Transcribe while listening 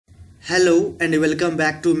Hello and welcome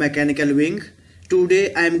back to Mechanical Wing.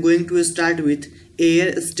 Today I am going to start with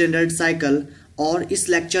air standard cycle और इस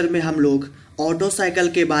lecture में हम लोग auto cycle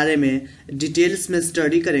के बारे में डिटेल्स में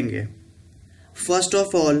स्टडी करेंगे। फर्स्ट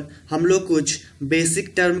ऑफ ऑल हम लोग कुछ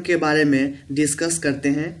बेसिक टर्म के बारे में डिस्कस करते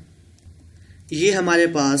हैं। ये हमारे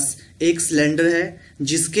पास एक सिलेंडर है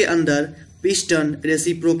जिसके अंदर पिस्टन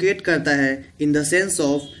रेसिप्रोकेट करता है in the sense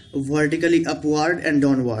of vertically upward and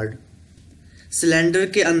downward. Cylinder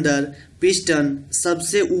के अंदर पिस्टन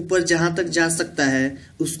सबसे ऊपर जहां तक जा सकता है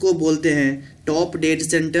उसको बोलते हैं टॉप डेड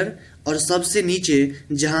सेंटर, और सबसे नीचे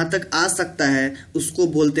जहां तक आ सकता है उसको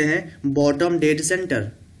बोलते हैं बॉटम डेड सेंटर,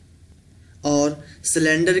 और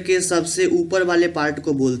सिलेंडर के सबसे ऊपर वाले पार्ट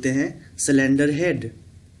को बोलते हैं सिलेंडर हेड।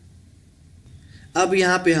 अब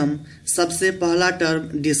यहाँ पे हम सबसे पहला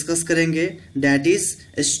टर्म डिस्कस करेंगे, that is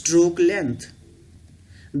stroke length.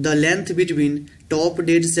 The length between top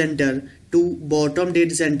dead centre to bottom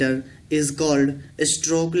dead center is called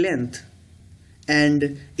stroke length and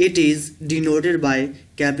it is denoted by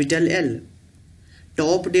capital L।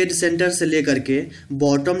 Top dead centre से लेकर के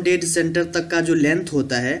बॉटम डेड सेंटर तक का जो length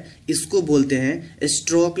होता है इसको बोलते हैं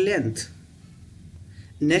स्ट्रोक लेंथ।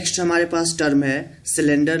 नेक्स्ट हमारे पास टर्म है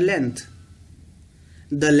cylinder length.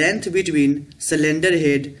 The length between cylinder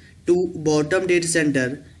head to bottom dead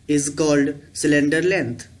centre is called cylinder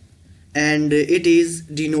length and it is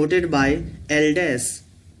denoted by L dash।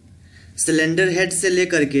 Cylinder head से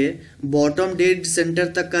लेकर के बॉटम डेड सेंटर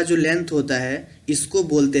तक का जो length होता है इसको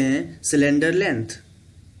बोलते हैं cylinder length.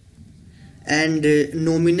 And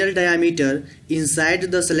nominal diameter inside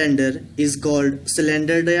the cylinder is called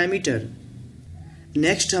cylinder diameter.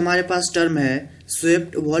 Next हमारे पास टर्म है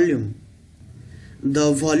swept volume.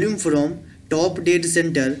 The volume from top dead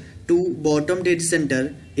centre to bottom dead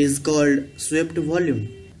centre is called swept volume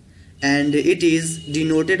and it is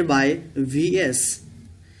denoted by Vs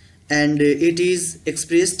and it is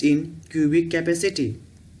expressed in cubic capacity।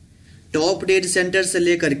 Top dead centre से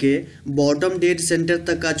लेकर के bottom dead centre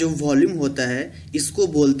तक का जो volume होता है इसको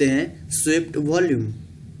बोलते हैं स्वेप्ट वॉल्यूम,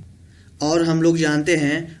 और हम लोग जानते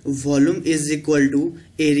हैं volume is equal to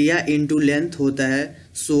area into length होता है।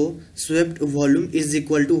 सो swept volume is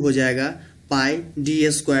equal to हो जाएगा पाई D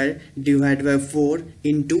square divide by 4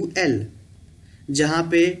 into L, जहाँ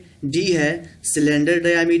पे D है सिलेंडर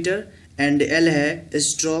डायामीटर एंड L है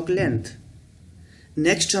स्ट्रोक लेंथ।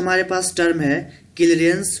 नेक्स्ट हमारे पास टर्म है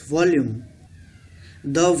clearance volume.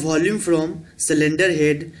 The volume from cylinder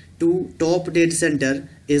head to top dead centre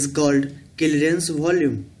is called clearance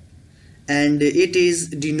volume and it is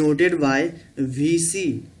denoted by VC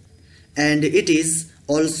and it is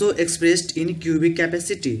also expressed in cubic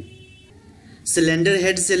capacity. Cylinder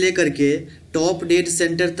head से लेकर के top dead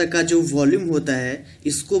centre तक का जो volume होता है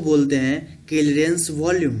इसको बोलते हैं क्लियरेंस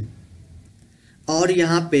वॉल्यूम, और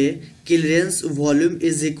यहाँ पे clearance volume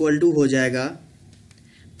is equal to हो जाएगा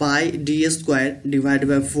पाई D square divide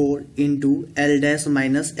by 4 into L dash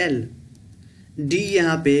minus L. D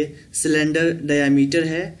यहाँ पे सिलेंडर डायामीटर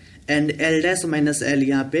है and L dash minus L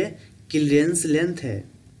यहाँ पे क्लियरेंस लेंथ है,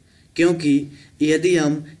 क्योंकि यदि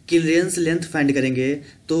हम क्लियरेंस लेंथ फाइंड करेंगे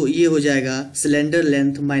तो ये हो जाएगा cylinder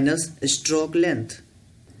length minus stroke length.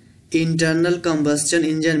 Internal combustion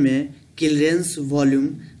engine में क्लियरेंस वॉल्यूम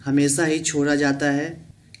हमेशा ही छोड़ा जाता है,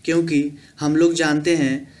 क्योंकि हम लोग जानते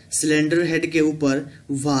हैं सिलेंडर हेड के ऊपर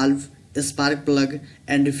valve, spark plug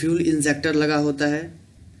and fuel injector लगा होता है।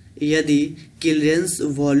 यदि क्लियरेंस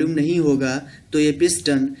वॉल्यूम नहीं होगा तो ये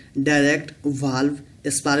piston direct valve,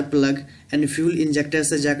 spark plug and fuel injector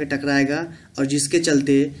से जाकर टकराएगा और जिसके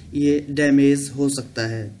चलते ये डैमेज हो सकता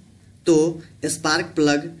है। तो spark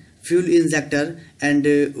plug, fuel injector and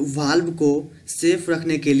valve को सेफ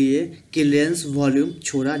रखने के लिए क्लियरेंस वॉल्यूम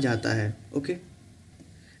छोड़ा जाता है। ओके,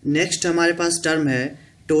 नेक्स्ट हमारे पास टर्म है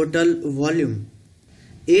total volume.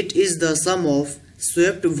 It is the some of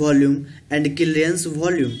swept volume and clearance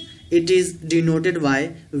volume. It is denoted by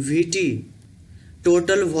VT।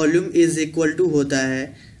 Total volume is equal to होता है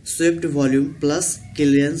swept volume plus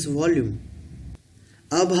clearance volume.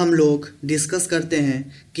 अब हम लोग डिस्कस करते हैं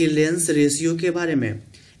clearance ratio के बारे में।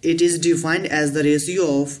 It is defined as the ratio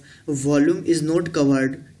of volume is not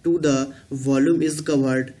covered to the volume is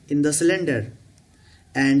covered in the cylinder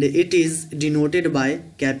and it is denoted by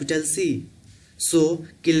capital C। So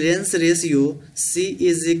clearance ratio C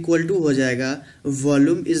is equal to हो जाएगा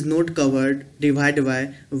volume is not covered divide by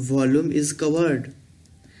volume is covered.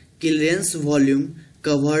 Clearance volume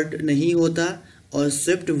covered नहीं होता और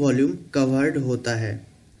swept volume covered होता है।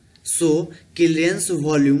 सो clearance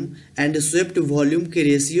volume and swept volume के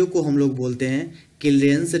ratio को हम लोग बोलते हैं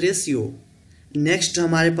क्लियरेंस रेशियो। नेक्स्ट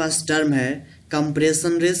हमारे पास टर्म है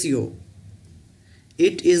compression ratio.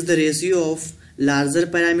 It is the ratio of larger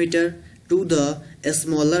parameter to the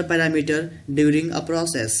smaller parameter during a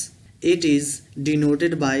process. It is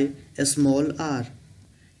denoted by small are.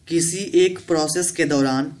 किसी एक प्रोसेस के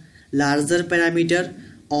दौरान लार्जर पैरामीटर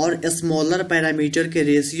और स्मॉलर पैरामीटर के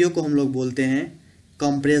ratio को हम लोग बोलते हैं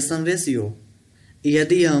कंप्रेशन रेशियो।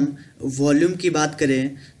 यदि हम वॉल्यूम की बात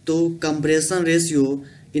करें तो compression ratio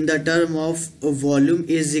in the term of volume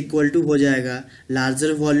is equal to हो जाएगा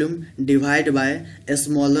larger volume divide by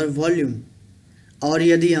smaller volume. और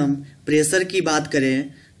यदि हम प्रेशर की बात करें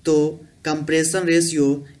तो compression ratio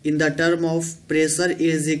in the term of pressure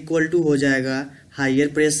is equal to हो जाएगा higher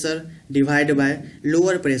pressure divide by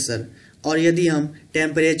lower pressure. और यदि हम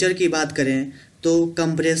टेम्परेचर की बात करें तो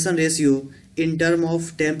compression ratio in term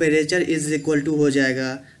of temperature is equal to हो जाएगा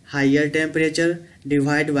higher temperature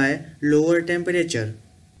divide by lower temperature.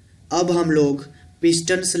 अब हम लोग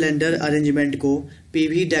पिस्टन सिलेंडर अरेंजमेंट को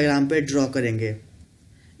पीवी डायग्राम पे ड्रॉ करेंगे।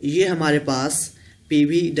 ये हमारे पास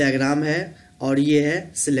पीवी डायग्राम है और ये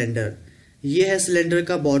है सिलेंडर। ये है सिलेंडर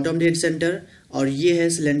का बॉटम डेड सेंटर और ये है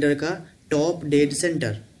सिलेंडर का top dead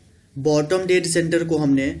centre. Bottom dead centre को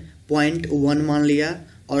हमने 0.1 मान लिया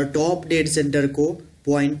और टॉप डेड सेंटर को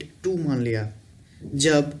 0.2 मान लिया।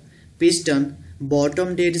 जब पिस्टन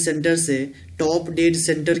बॉटम डेड सेंटर से टॉप डेड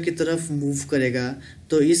सेंटर की तरफ मूव करेगा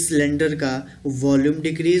तो इस सिलेंडर का वॉल्यूम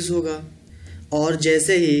डिक्रीज होगा और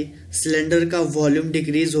जैसे ही सिलेंडर का वॉल्यूम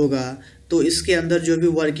डिक्रीज होगा तो इसके अंदर जो भी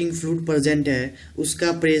वर्किंग फ्लूइड प्रेजेंट है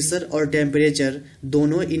उसका प्रेशर और टेम्परेचर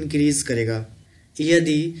दोनों इंक्रीज करेगा।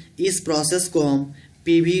 यदि इस प्रोसेस को हम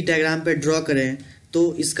पीवी डायग्राम पे ड्रॉ करें तो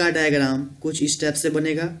इसका डायग्राम कुछ इस टाइप से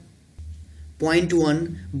बनेगा। 0.1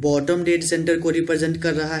 बॉटम डेड सेंटर को रिप्रेजेंट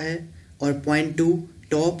कर रहा है और 0.2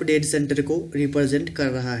 टॉप डेड सेंटर को रिप्रेजेंट कर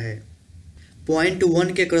रहा है।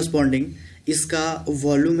 0.1 के करस्पॉन्डिंग इसका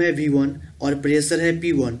वॉल्यूम है V1 और प्रेशर है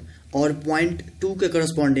P1 और 0.2 के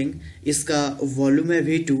करस्पॉन्डिंग इसका वॉल्यूम है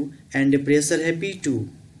V2 एंड प्रेशर है P2।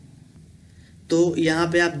 तो यहाँ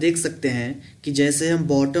पे आप देख सकते हैं कि जैसे हम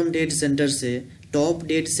बॉटम डेड सेंटर से टॉप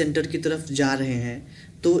डेड सेंटर की तरफ जा रहे हैं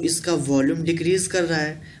तो इसका वॉल्यूम डिक्रीज कर रहा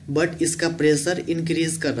है बट इसका प्रेशर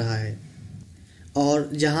इंक्रीज कर रहा है। और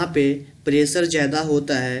जहाँ पे प्रेशर ज़्यादा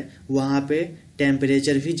होता है वहाँ पे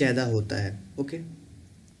टेम्परेचर भी ज़्यादा होता है। ओके,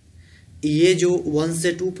 ये जो 1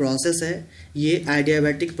 से 2 प्रोसेस है ये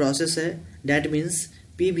आइडियाबैटिक प्रोसेस है। That means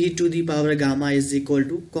P⁵ is equal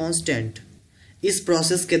to constant. इस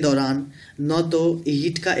प्रोसेस के दौरान न तो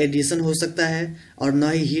हीट का एडिशन हो सकता है और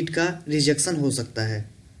न ही हीट का रिजेक्शन हो सकता है।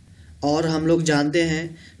 और हम लोग जानते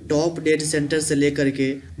हैं टॉप डेड सेंटर से लेकर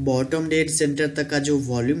के बॉटम डेड सेंटर तक का जो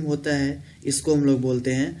वॉल्यूम होता है इसको हम लोग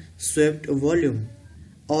बोलते हैं स्वेप्ट वॉल्यूम।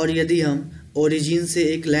 और यदि हम ओरिजिन से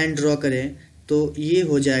एक लाइन ड्रॉ करें तो ये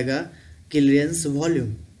हो जाएगा क्लियरेंस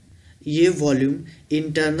वॉल्यूम। ये वॉल्यूम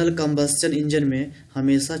इंटरनल कंबस्शन इंजन में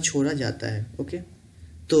हमेशा छोड़ा जाता है। ओके,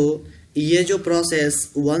 तो ये जो प्रोसेस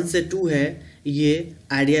 1 से 2 है ये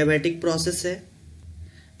आइडियाबैटिक प्रोसेस है।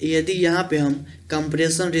 यदि यहाँ पे हम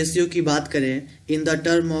कंप्रेशन रेशियो की बात करें in the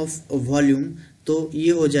term of volume तो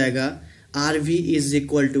ये हो जाएगा RV is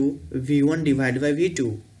equal to V1 divide by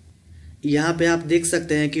V2। यहाँ पे आप देख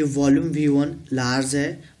सकते हैं कि वॉल्यूम V1 लार्ज है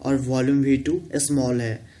और वॉल्यूम V2 स्मॉल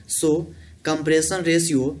है। सो compression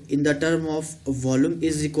ratio in the term of volume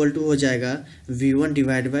is equal to हो जाएगा V1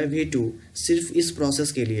 डिवाइड बाई V2 सिर्फ इस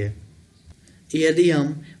प्रोसेस के लिए। यदि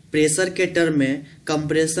हम प्रेशर के टर्म में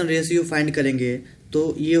कंप्रेशन रेशियो फाइंड करेंगे तो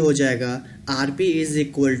ये हो जाएगा RP is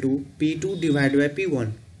equal to P2 divide by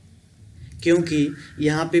P1, क्योंकि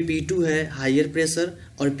यहाँ पे P2 है हायर प्रेशर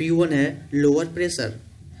और P1 है लोअर प्रेशर।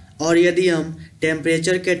 और यदि हम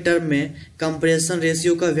टेम्परेचर के टर्म में कंप्रेशन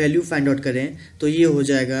रेशियो का वैल्यू फाइंड आउट करें तो ये हो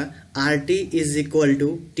जाएगा RT is equal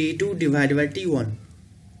to T2 divide by T1।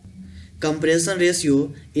 Compression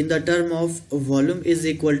ratio in the term of volume is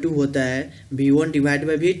equal to होता है V1 डिवाइड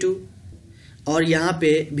बाई V2। और यहाँ पे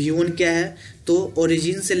V1 क्या है तो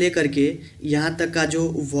ओरिजिन से लेकर के यहाँ तक का जो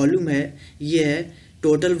वॉल्यूम है ये है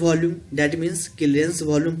total volume, that means clearance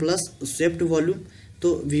volume plus swept volume.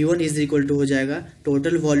 तो V1 इज इक्वल टू हो जाएगा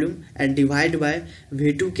total volume and divide by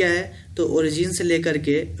V2 क्या है तो ओरिजिन से लेकर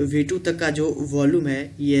के V2 तक का जो वॉल्यूम है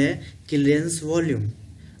ये है क्लियरेंस वॉल्यूम।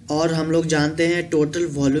 और हम लोग जानते हैं total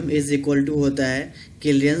volume is equal to होता है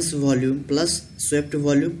clearance volume plus swept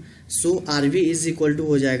volume. So RV is equal to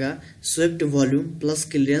हो जाएगा swept volume plus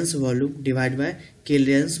clearance volume divide by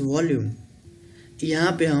clearance volume.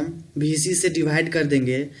 यहाँ पे हम VC से डिवाइड कर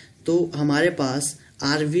देंगे तो हमारे पास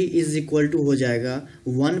RV इज इक्वल टू हो जाएगा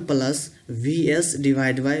 1 plus VS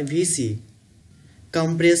divide by VC।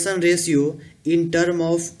 Compression ratio in term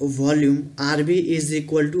of volume RV is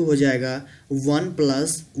equal to हो जाएगा 1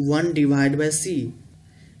 प्लस 1 डिवाइड बाय C,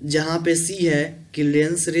 जहाँ पे C है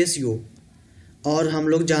क्लीयरेंस रेशियो, और हम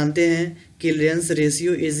लोग जानते हैं clearance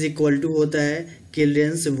ratio is equal to होता है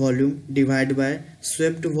clearance volume divide by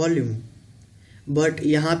swept volume. But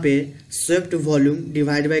यहाँ पे swept volume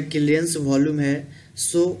divide by clearance volume है,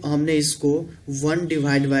 सो हमने इसको 1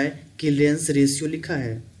 डिवाइड बाय क्लीयरेंस रेशियो लिखा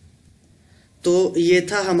है। तो ये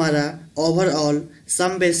था हमारा overall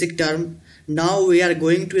some basic term. Now we are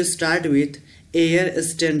going to start with air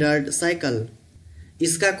standard cycle.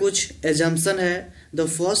 इसका कुछ एजम्पशन है। The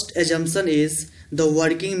first assumption is the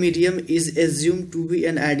working medium is assumed to be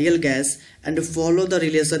an ideal gas and follow the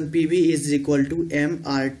relation PV is equal to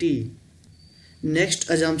MRT। Next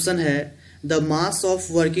assumption है the mass of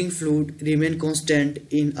working fluid remain constant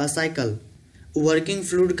in a cycle. Working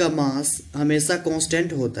fluid का मास हमेशा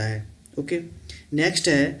constant होता है। Okay. Next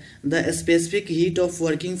है the specific heat of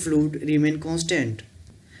working fluid remain constant.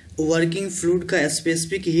 Working fluid का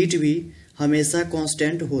specific heat भी हमेशा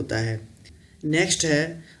constant होता है। नेक्स्ट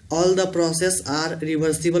है all the process are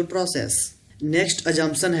reversible process. Next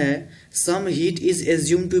assumption है some heat is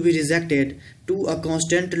assumed to be rejected to a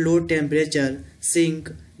constant low temperature sink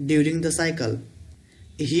during the cycle.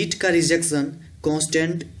 Heat का rejection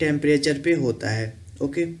constant temperature पे होता है।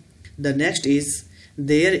 Okay. The next is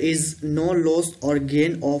there is no loss और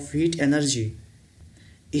gain of heat energy.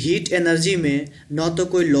 Heat energy में न तो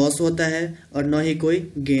कोई loss होता है और न ही कोई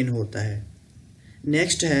गेन होता है।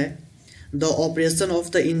 नेक्स्ट है the operation of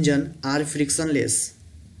the engine are frictionless.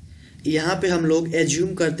 यहाँ पे हम लोग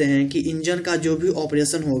एज्यूम करते हैं कि इंजन का जो भी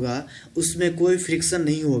ऑपरेशन होगा उसमें कोई फ्रिक्शन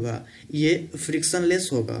नहीं होगा, ये फ्रिक्शनलेस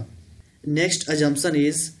होगा। Next assumption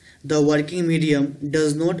is the working medium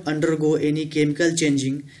does not undergo any chemical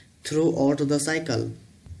changing through out the cycle.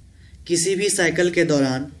 किसी भी साइकिल के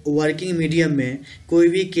दौरान वर्किंग मीडियम में कोई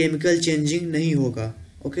भी केमिकल चेंजिंग नहीं होगा।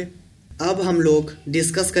 ओके। अब हम लोग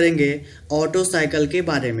डिस्कस करेंगे ऑटो साइकिल के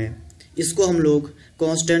बारे में। इसको हम लोग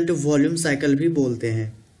कांस्टेंट वॉल्यूम साइकिल भी बोलते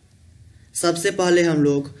हैं। सबसे पहले हम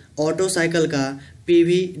लोग ऑटो साइकिल का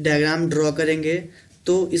PV डायग्राम ड्रॉ करेंगे।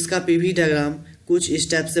 तो इसका PV डायग्राम कुछ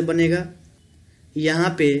स्टेप से बनेगा।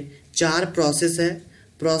 यहाँ पे 4 प्रोसेस है।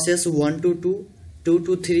 Process 1 to 2, 2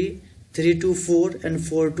 to 3, 3 to 4 and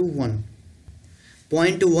 4 to 1।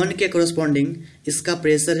 Point 1 के करस्पॉन्डिंग इसका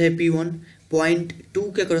प्रेशर है P1। पॉइंट 2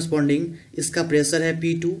 के करस्पॉन्डिंग इसका प्रेशर है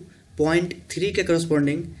P2। पॉइंट 3 के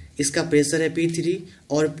करस्पॉन्डिंग इसका प्रेशर है P3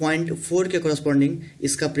 और पॉइंट 4 के करस्पॉन्डिंग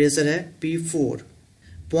इसका प्रेशर है P4।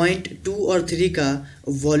 पॉइंट 2 और 3 का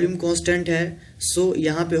वॉल्यूम कांस्टेंट है, सो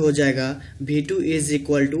यहाँ पे हो जाएगा V2 is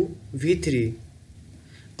equal to V3।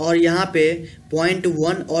 और यहाँ पे पॉइंट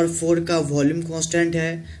 1 और 4 का वॉल्यूम कांस्टेंट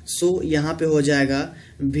है, सो यहाँ पे हो जाएगा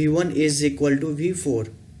V1 is equal to V4।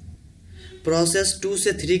 Process 2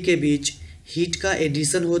 से 3 के बीच हीट का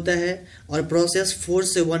एडिशन होता है और प्रोसेस 4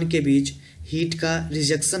 से 1 के बीच हीट का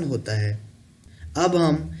रिजेक्शन होता है। अब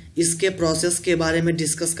हम इसके प्रोसेस के बारे में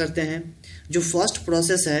डिस्कस करते हैं। जो फर्स्ट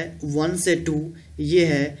प्रोसेस है 1 से 2, ये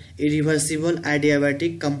है irreversible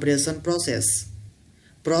adiabatic compression process.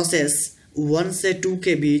 Process 1 से 2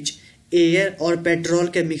 के बीच एयर और पेट्रोल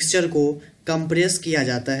के मिक्सचर को कंप्रेस किया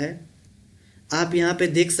जाता है। आप यहाँ पे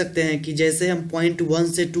देख सकते हैं कि जैसे हम पॉइंट 1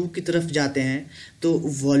 से 2 की तरफ जाते हैं तो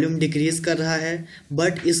वॉल्यूम डिक्रीज कर रहा है,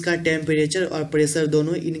 बट इसका टेम्परेचर और प्रेशर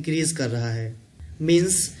दोनों इंक्रीज कर रहा है।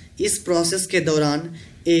 मीन्स इस प्रोसेस के दौरान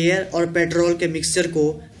एयर और पेट्रोल के मिक्सचर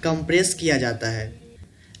को कंप्रेस किया जाता है।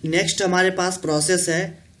 नेक्स्ट हमारे पास प्रोसेस है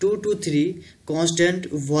 2 to 3 constant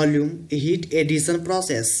volume heat addition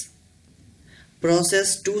process.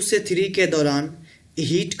 Process 2 से 3 के दौरान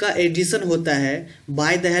हीट का एडिशन होता है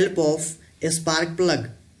by the help of spark plug,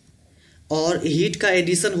 और हीट का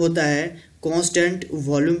एडिशन होता है कांस्टेंट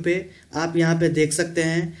वॉल्यूम पे। आप यहाँ पे देख सकते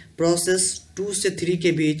हैं प्रोसेस 2 से 3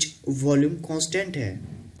 के बीच वॉल्यूम कांस्टेंट है।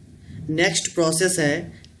 नेक्स्ट प्रोसेस है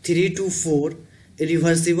 3 to 4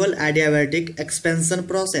 reversible adiabatic expansion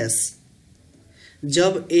process.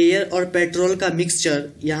 जब एयर और पेट्रोल का मिक्सचर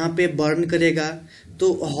यहाँ पे बर्न करेगा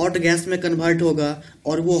तो हॉट गैस में कन्वर्ट होगा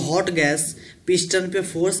और वो हॉट गैस पिस्टन पे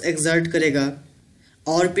फोर्स एक्सर्ट करेगा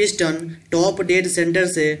और पिस्टन टॉप डेड सेंटर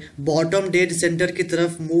से बॉटम डेड सेंटर की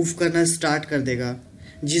तरफ मूव करना स्टार्ट कर देगा,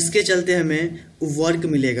 जिसके चलते हमें वर्क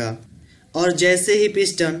मिलेगा। और जैसे ही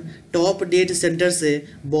पिस्टन टॉप डेड सेंटर से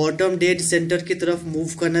बॉटम डेड सेंटर की तरफ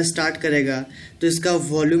मूव करना स्टार्ट करेगा तो इसका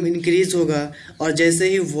वॉल्यूम इंक्रीज होगा, और जैसे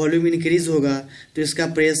ही वॉल्यूम इंक्रीज होगा तो इसका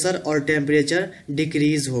प्रेशर और टेम्परेचर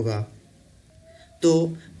डिक्रीज होगा। तो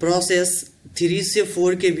प्रोसेस 3 से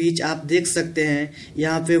 4 के बीच आप देख सकते हैं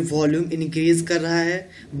यहाँ पे वॉल्यूम इंक्रीज कर रहा है,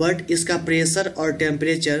 बट इसका प्रेशर और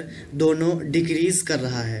टेम्परेचर दोनों डिक्रीज कर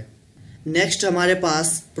रहा है। नेक्स्ट हमारे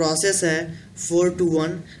पास प्रोसेस है 4 to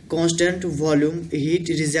 1 constant volume heat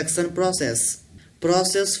rejection process.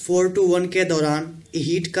 Process 4-1 के दौरान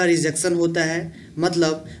हीट का रिजेक्शन होता है,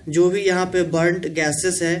 मतलब जो भी यहाँ पे बर्न्ड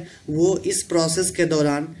गैसेस है वो इस प्रोसेस के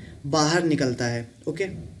दौरान बाहर निकलता है। ओके,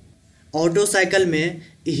 ऑटो साइकिल में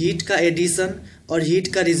हीट का एडिशन और हीट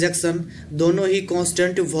का रिजेक्शन दोनों ही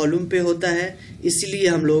कांस्टेंट वॉल्यूम पे होता है, इसलिए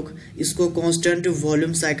हम लोग इसको कांस्टेंट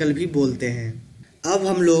वॉल्यूम साइकिल भी बोलते हैं। अब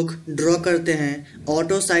हम लोग ड्रॉ करते हैं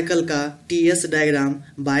ऑटो साइकिल का TS diagram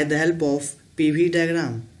by the help of PV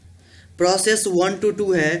diagram. Process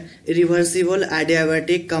 1-2 है reversible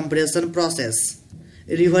adiabatic compression process.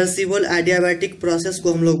 Reversible adiabatic process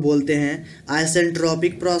को हम लोग बोलते हैं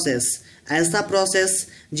आइसेंट्रोपिक प्रोसेस। ऐसा प्रोसेस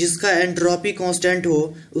जिसका एंट्रोपी कांस्टेंट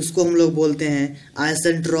हो उसको हम लोग बोलते हैं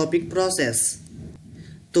आइसेंट्रोपिक प्रोसेस।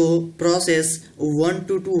 तो प्रोसेस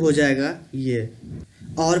 1-2 हो जाएगा ये,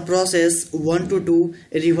 और process 1-2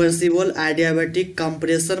 reversible adiabatic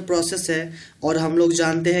compression process है। और हम लोग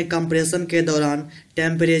जानते हैं कंप्रेशन के दौरान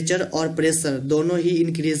टेम्परेचर और प्रेशर दोनों ही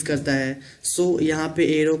इंक्रीज करता है, सो यहाँ पे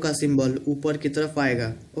एरो का सिंबल ऊपर की तरफ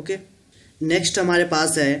आएगा। ओके, नेक्स्ट हमारे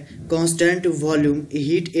पास है constant volume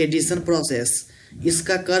heat addition process.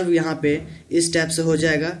 इसका कर्व यहाँ पे इस टाइप से हो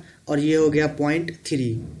जाएगा और ये हो गया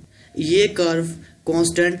 0.3। ये कर्व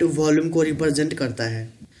कांस्टेंट वॉल्यूम को रिप्रेजेंट करता है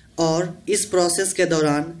और इस प्रोसेस के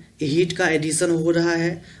दौरान हीट का एडिशन हो रहा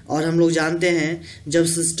है। और हम लोग जानते हैं जब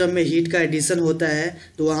सिस्टम में हीट का एडिशन होता है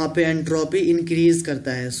तो वहाँ पे एंट्रोपी इंक्रीज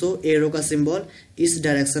करता है, सो एरो का सिंबल इस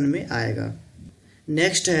डायरेक्शन में आएगा।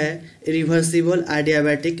 नेक्स्ट है रिवर्सिबल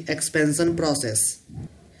एडियाबैटिक एक्सपेंशन प्रोसेस।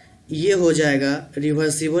 ये हो जाएगा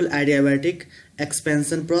रिवर्सिबल एडियाबैटिक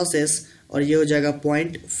एक्सपेंशन प्रोसेस और ये हो जाएगा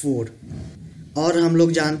 0.4। और हम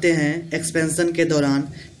लोग जानते हैं एक्सपेंशन के दौरान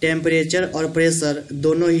टेम्परेचर और प्रेशर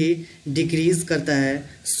दोनों ही डिक्रीज करता है,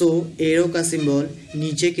 सो एरो का सिंबल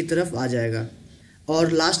नीचे की तरफ आ जाएगा।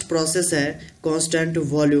 और लास्ट प्रोसेस है constant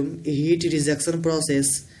volume heat rejection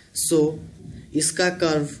process. सो इसका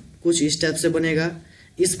कर्व कुछ इस टाइप से बनेगा।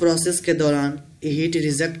 इस प्रोसेस के दौरान हीट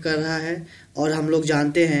रिजेक्ट कर रहा है और हम लोग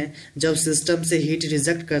जानते हैं जब सिस्टम से हीट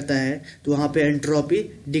रिजेक्ट करता है तो वहाँ पे एंट्रोपी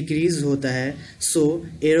डिक्रीज होता है, सो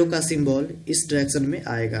एरो का सिंबल इस डायरेक्शन में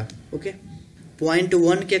आएगा। ओके,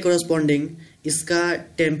 0.1 के करस्पॉन्डिंग इसका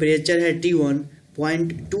टेम्परेचर है T1,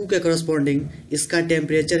 0.2 के करस्पॉन्डिंग इसका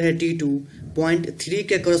टेम्परेचर है T2, 0.3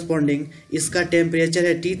 के करस्पॉन्डिंग इसका टेम्परेचर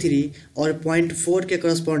है T3 और 0.4 के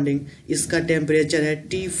करस्पॉन्डिंग इसका टेम्परेचर है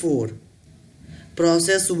T4।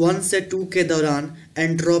 प्रोसेस 1 से 2 के दौरान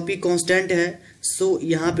एंट्रोपी कांस्टेंट है, सो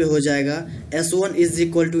यहाँ पे हो जाएगा S1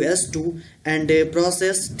 = S2 एंड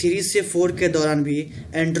प्रोसेस 3 से 4 के दौरान भी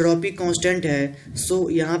एंट्रोपी कांस्टेंट है, सो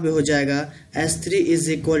यहाँ पे हो जाएगा S3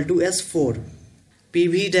 = S4।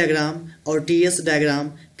 पीवी डायग्राम और टीएस डायग्राम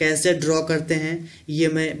कैसे ड्रॉ करते हैं ये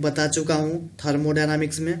मैं बता चुका हूँ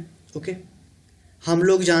थर्मोडायनामिक्स में। ओके, हम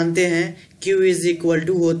लोग जानते हैं Q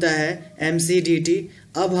 = होता है mc/dt।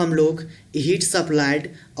 अब हम लोग हीट सप्लाइड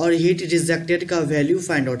और हीट रिजेक्टेड का वैल्यू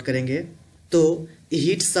फाइंड आउट करेंगे। तो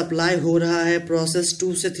हीट सप्लाई हो रहा है प्रोसेस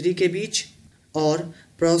 2 से 3 के बीच और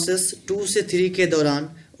प्रोसेस 2 से 3 के दौरान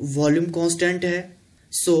वॉल्यूम कांस्टेंट है,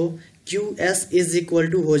 सो QS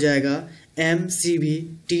 = हो जाएगा mCV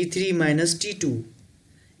T3 - T2।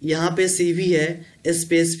 यहाँ पे CV है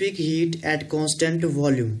specific heat at constant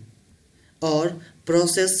volume. और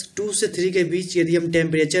प्रोसेस 2 से 3 के बीच यदि हम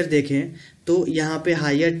टेम्परेचर देखें तो यहाँ पे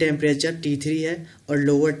हायर टेम्परेचर T3 है और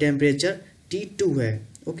लोअर टेम्परेचर T2 है।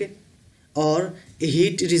 ओके, और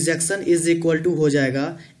हीट रिजेक्शन = हो जाएगा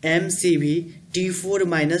mCV T4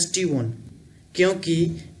 - T1, क्योंकि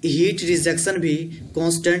हीट रिजेक्शन भी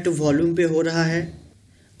कांस्टेंट वॉल्यूम पे हो रहा है।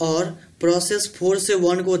 और प्रोसेस 4 से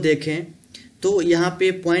 1 को देखें तो यहाँ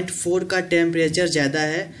पे 0.4 का टेम्परेचर ज़्यादा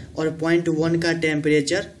है और 0.1 का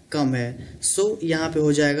टेम्परेचर कम है, सो यहाँ पे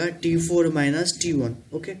हो जाएगा T4 - T1।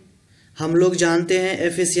 ओके, हम लोग जानते हैं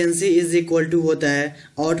एफिशिएंसी = होता है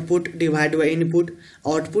output divide by input.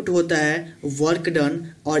 Output होता है वर्क डन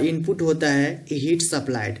और इनपुट होता है हीट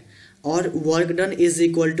सप्लाइड। और वर्क डन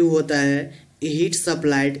 = होता है heat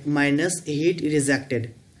supplied minus heat rejected.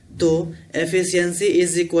 तो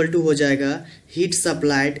एफिशिएंसी = हो जाएगा heat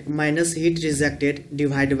supplied minus heat rejected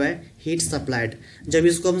divide by heat supplied. जब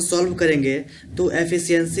इसको हम सॉल्व करेंगे तो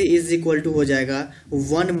एफिशिएंसी = हो जाएगा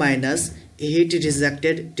 1 - heat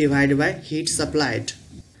rejected divide by heat supplied.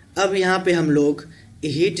 अब यहाँ पे हम लोग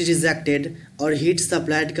हीट रिजेक्टेड और हीट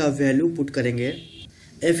सप्लाइड का वैल्यू पुट करेंगे।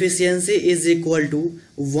 एफिशिएंसी =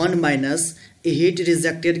 1 - हीट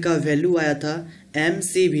रिजेक्टेड का वैल्यू आया था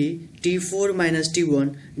mCV T4 - T1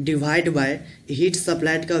 divide by heat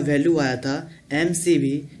supplied का वैल्यू आया था mCV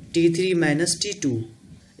T3 - T2।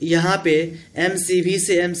 यहाँ पे mCV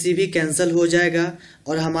से mCV कैंसिल हो जाएगा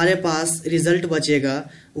और हमारे पास रिजल्ट बचेगा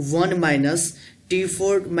 1 -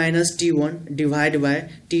 T4 minus T1 divide by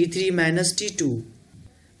T3 minus T2।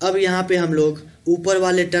 अब यहाँ पे हम लोग ऊपर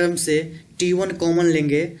वाले टर्म से T1 कॉमन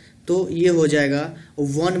लेंगे तो ये हो जाएगा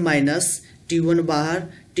 1 माइनस T1 बाहर,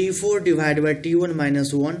 T4 divide by T1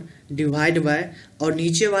 minus 1 divide by, और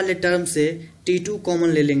नीचे वाले टर्म से T2 कॉमन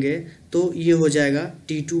ले लेंगे तो ये हो जाएगा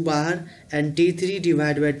T2 बाहर and T3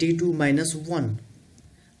 divide by T2 minus 1,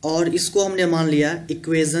 और इसको हमने मान लिया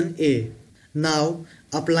equation A. Now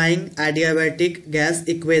applying adiabatic gas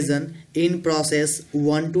equation in process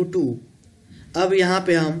 1 to 2। अब यहाँ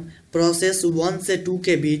पे हम प्रोसेस 1 से 2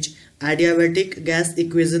 के बीच एडियाबैटिक गैस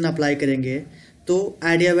इक्वेशन अप्लाई करेंगे। तो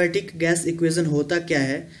एडियाबैटिक गैस इक्वेशन होता क्या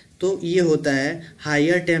है, तो ये होता है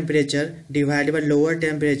higher temperature divide by lower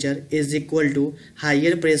temperature is equal to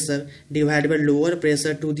hire pressure divide by lower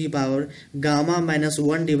pressure to the power gamma minus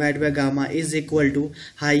 1 divide by gamma is equal to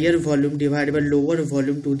hire volume divide by lower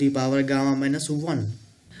volume to the power gamma minus 1।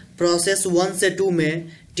 Process 1 से 2 में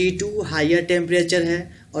T2 higher temperature है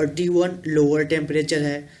और T1 lower temperature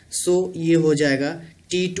है, सो ये हो जाएगा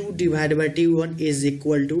T2 divide by T1 is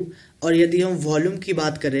equal to, और यदि हम वॉल्यूम की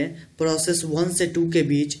बात करें प्रोसेस 1 से 2 के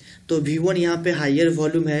बीच, तो V1 यहाँ पे हायर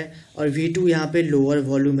वॉल्यूम है और V2 यहाँ पे लोअर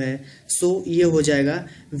वॉल्यूम है, सो ये हो जाएगा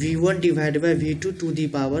V1 divide by V2 to the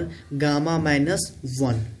power gamma minus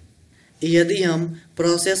 1। यदि हम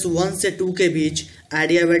प्रोसेस 1 से 2 के बीच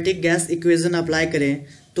एडियाबैटिक गैस इक्वेशन अप्लाई करें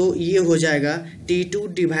तो ये हो जाएगा T2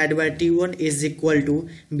 divide by T1 is equal to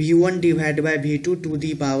V1 divide by V2 to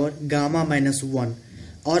the power gamma minus 1।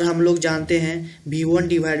 और हम लोग जानते हैं V1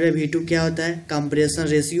 डिवाइड बाई V2 क्या होता है, कंप्रेशन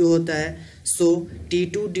रेशियो होता है, सो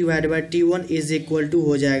T2 divide by T1 is equal to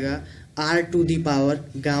हो जाएगा R to the power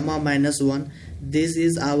gamma minus 1। This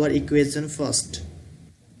is our equation first.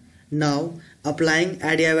 Now applying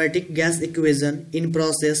adiabatic gas equation in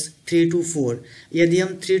process 3 to 4। यदि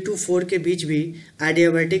हम 3 to 4 के बीच भी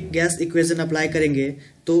एडियाबैटिक गैस इक्वेशन अप्लाई करेंगे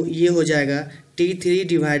तो ये हो जाएगा T3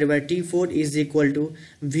 divide by T4 is equal to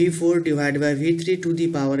V4 divide by V3 to the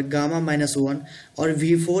power gamma minus 1, और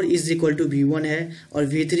V4 is equal to V1 है और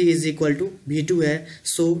V3 is equal to V2 है,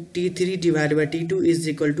 सो T3 divide by T2 is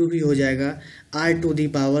equal to भी हो जाएगा R to the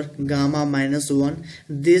power gamma minus 1।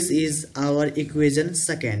 This is our equation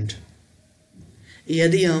second.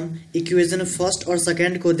 यदि हम equation first और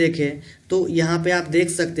सेकेंड को देखें तो यहाँ पे आप देख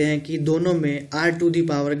सकते हैं कि दोनों में R to the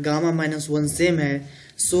power gamma minus 1 same है,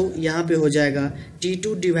 सो यहाँ पे हो जाएगा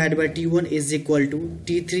T2 divide by T1 is equal to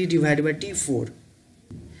T3 divide by T4,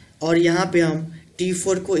 और यहाँ पे हम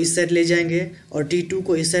T4 को इस साइड ले जाएंगे और T2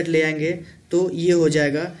 को इस साइड ले आएंगे तो ये हो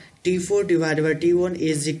जाएगा T4 divide by T1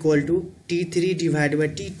 is equal to T3 divide by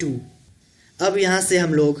T2। अब यहाँ से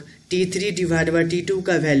हम लोग T3 डिवाइड बाई T2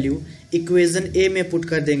 का वैल्यू इक्वेशन ए में पुट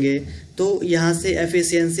कर देंगे तो यहाँ से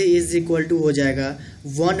एफिशिएंसी इज इक्वल टू हो जाएगा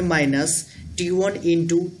 1 minus T1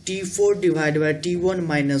 into T4 divide by T1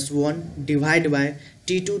 minus 1 divide by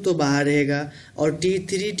T2 तो बाहर रहेगा, और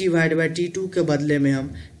T3 डिवाइड बाई T2 के बदले में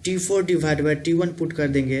हम T4 divide by T1 put कर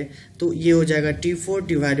देंगे तो ये हो जाएगा T4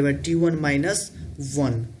 divide by T1 minus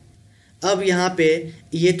 1। अब यहाँ पे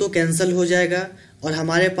ये तो कैंसिल हो जाएगा और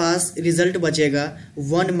हमारे पास रिजल्ट बचेगा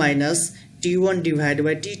 1 minus T1 divide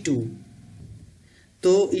by T2।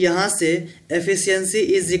 तो यहाँ से एफिशिएंसी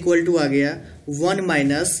इज इक्वल टू आ गया 1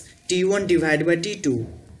 minus T1 divide by T2।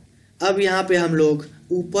 अब यहाँ पे हम लोग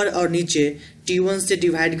ऊपर और नीचे T1 से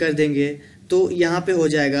डिवाइड कर देंगे तो यहाँ पे हो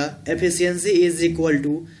जाएगा efficiency is equal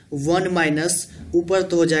to 1 minus, ऊपर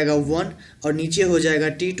तो हो जाएगा 1 और नीचे हो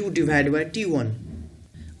जाएगा T2 डिवाइड बाई T1।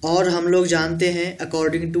 और हम लोग जानते हैं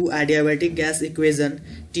according to adiabatic gas equation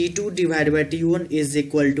T2 divide by T1 is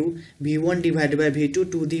equal to V1 divide by V2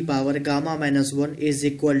 to the power gamma minus 1 is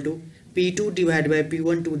equal to P2 divide by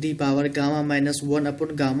P1 to the power gamma minus 1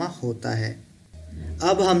 upon gamma होता है।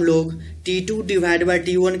 अब हम लोग T2 divide by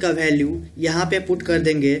T1 का value यहाँ पे put कर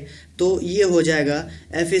देंगे तो ये हो जाएगा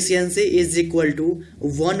efficiency is equal to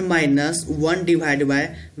 1 minus 1 divide by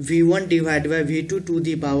V1 divide by V2 to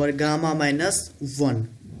the power gamma minus 1।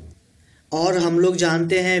 और हम लोग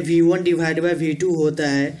जानते हैं V1 डिवाइड बाई V2 होता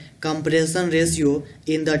है compression ratio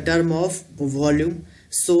in the term of volume,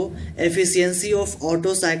 so efficiency of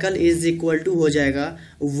auto cycle is equal to हो जाएगा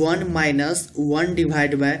 1 minus 1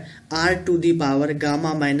 divide by R to the power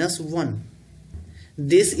gamma minus 1।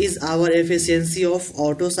 This is our efficiency of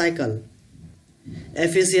auto cycle.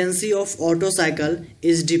 Efficiency of auto cycle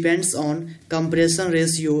is depends on compression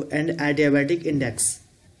ratio and adiabatic index.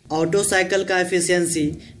 Auto cycle का efficiency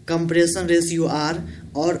compression ratio R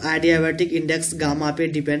और adiabatic index gamma पे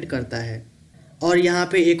depend करता है। और यहाँ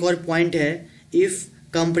पे एक और पॉइंट है, if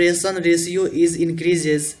compression ratio is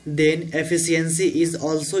increases then efficiency is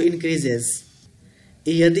also increases.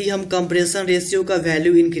 यदि हम कंप्रेशन रेशियो का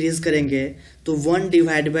वैल्यू इंक्रीज करेंगे तो 1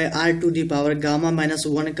 divide by are to the power gamma minus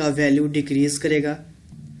 1 का वैल्यू डिक्रीज करेगा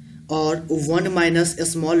और 1 माइनस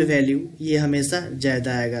स्मॉल वैल्यू ये हमेशा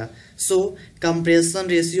ज़्यादा आएगा। सो कंप्रेशन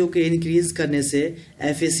रेशियो के इंक्रीज करने से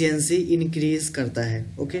एफिशिएंसी इंक्रीज करता है।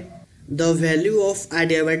 Okay, the value of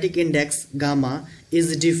adiabatic index gamma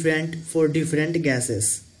is different for different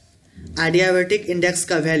gases. Adiabatic index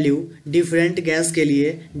का वैल्यू डिफरेंट गैस के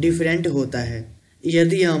लिए डिफरेंट होता है।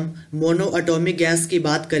 यदि हम मोनो एटॉमिक गैस की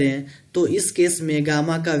बात करें तो इस केस में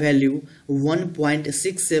गामा का वैल्यू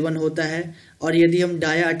 1.67 होता है और यदि हम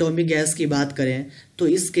डाया एटॉमिक गैस की बात करें तो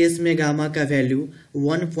इस केस में गामा का वैल्यू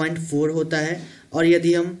 1.4 होता है और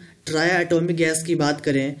यदि हम ट्राया एटॉमिक गैस की बात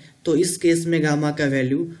करें तो इस केस में गामा का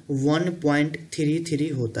वैल्यू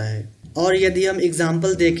 1.33 होता है। और यदि हम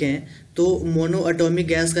एग्जाम्पल देखें तो मोनो एटॉमिक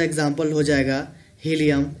गैस का एग्जाम्पल हो जाएगा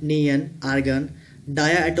हीलियम, नियन, आर्गन।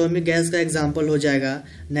 डाया एटॉमिक गैस का एग्जाम्पल हो जाएगा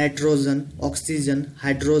नाइट्रोजन, ऑक्सीजन,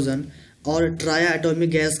 हाइड्रोजन। और ट्राया एटॉमिक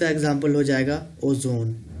गैस का एग्जाम्पल हो जाएगा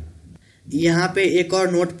ओजोन। यहाँ पे एक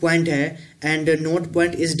और नोट पॉइंट है and note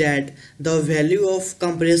point is that the value of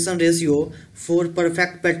compression ratio for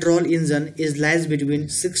perfect petrol engine is lies between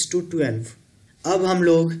 6 to 12। अब हम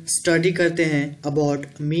लोग स्टडी करते हैं about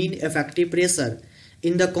mean effective pressure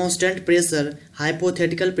in the constant pressure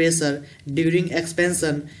hypothetical pressure during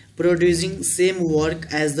expansion producing same work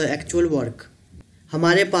as the actual work.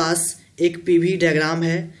 हमारे पास एक PV diagram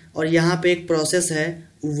है और यहाँ पे एक प्रोसेस है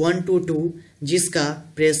 1 to 2 जिसका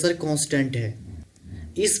प्रेशर कांस्टेंट है।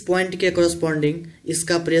 इस पॉइंट के कॉरस्पॉन्डिंग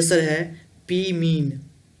इसका प्रेशर है पी मीन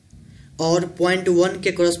और पॉइंट 1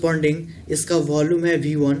 के कॉरस्पॉन्डिंग इसका वॉल्यूम है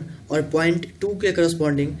V1 और पॉइंट 2 के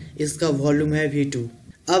कॉरस्पॉन्डिंग इसका वॉल्यूम है V2।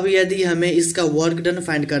 अब यदि हमें इसका वर्क डन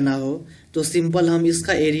फाइंड करना हो तो सिंपल हम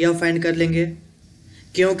इसका एरिया फाइंड कर लेंगे,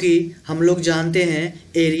 क्योंकि हम लोग जानते हैं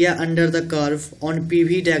area under the curve on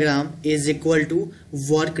PV diagram is equal to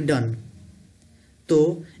work done. तो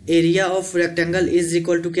area of rectangle is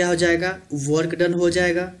equal to क्या हो जाएगा, वर्क डन हो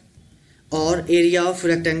जाएगा। और एरिया ऑफ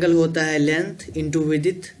रेक्टेंगल होता है लेंथ इंटू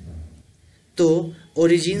विड्थ। तो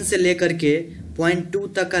ओरिजिन से लेकर के पॉइंट 2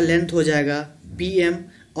 तक का लेंथ हो जाएगा pm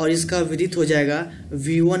और इसका विड्थ हो जाएगा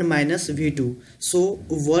v1 minus v2। So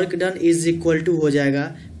work done is equal to हो जाएगा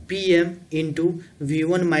pm into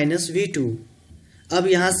v1 minus v2। अब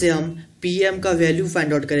यहाँ से हम pm का वैल्यू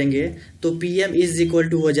फाइंड आउट करेंगे तो pm इज इक्वल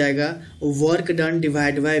टू हो जाएगा work done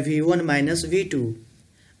divide by v1 minus v2।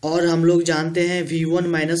 और हम लोग जानते हैं v1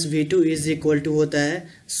 minus v2 is equal to होता है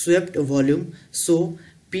swept volume. So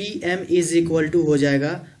pm is equal to हो जाएगा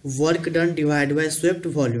work done divide by swept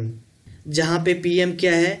volume, जहाँ पे pm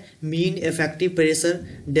क्या है, मीन इफेक्टिव प्रेशर,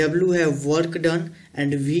 w है वर्क डन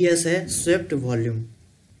एंड vs है स्वेप्ट वॉल्यूम।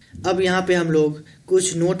 अब यहाँ पे हम लोग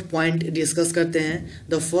कुछ नोट पॉइंट डिस्कस करते हैं।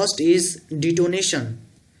 The first is detonation.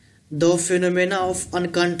 The phenomena of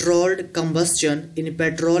uncontrolled combustion in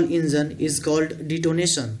petrol engine is called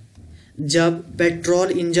detonation. जब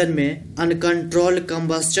पेट्रोल इंजन में अनकंट्रोल्ड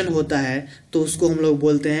कंबस्शन होता है तो उसको हम लोग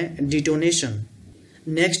बोलते हैं detonation.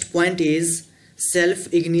 Next point is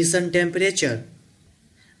self ignition temperature.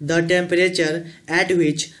 The temperature at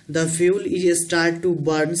which the fuel is start to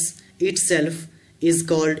Burns itself is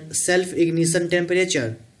called self ignition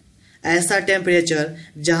temperature. ऐसा टेम्परेचर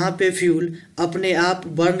जहाँ पे फ्यूल अपने आप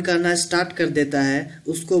बर्न करना स्टार्ट कर देता है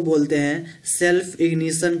उसको बोलते हैं सेल्फ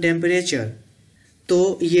इग्निशन टेम्परेचर।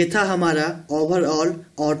 तो ये था हमारा overall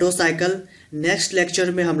auto cycle. Next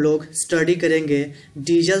lecture में हम लोग स्टडी करेंगे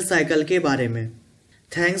डीजल साइकिल के बारे में।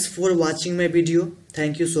 Thanks for watching my video.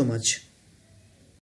 Thank you so much.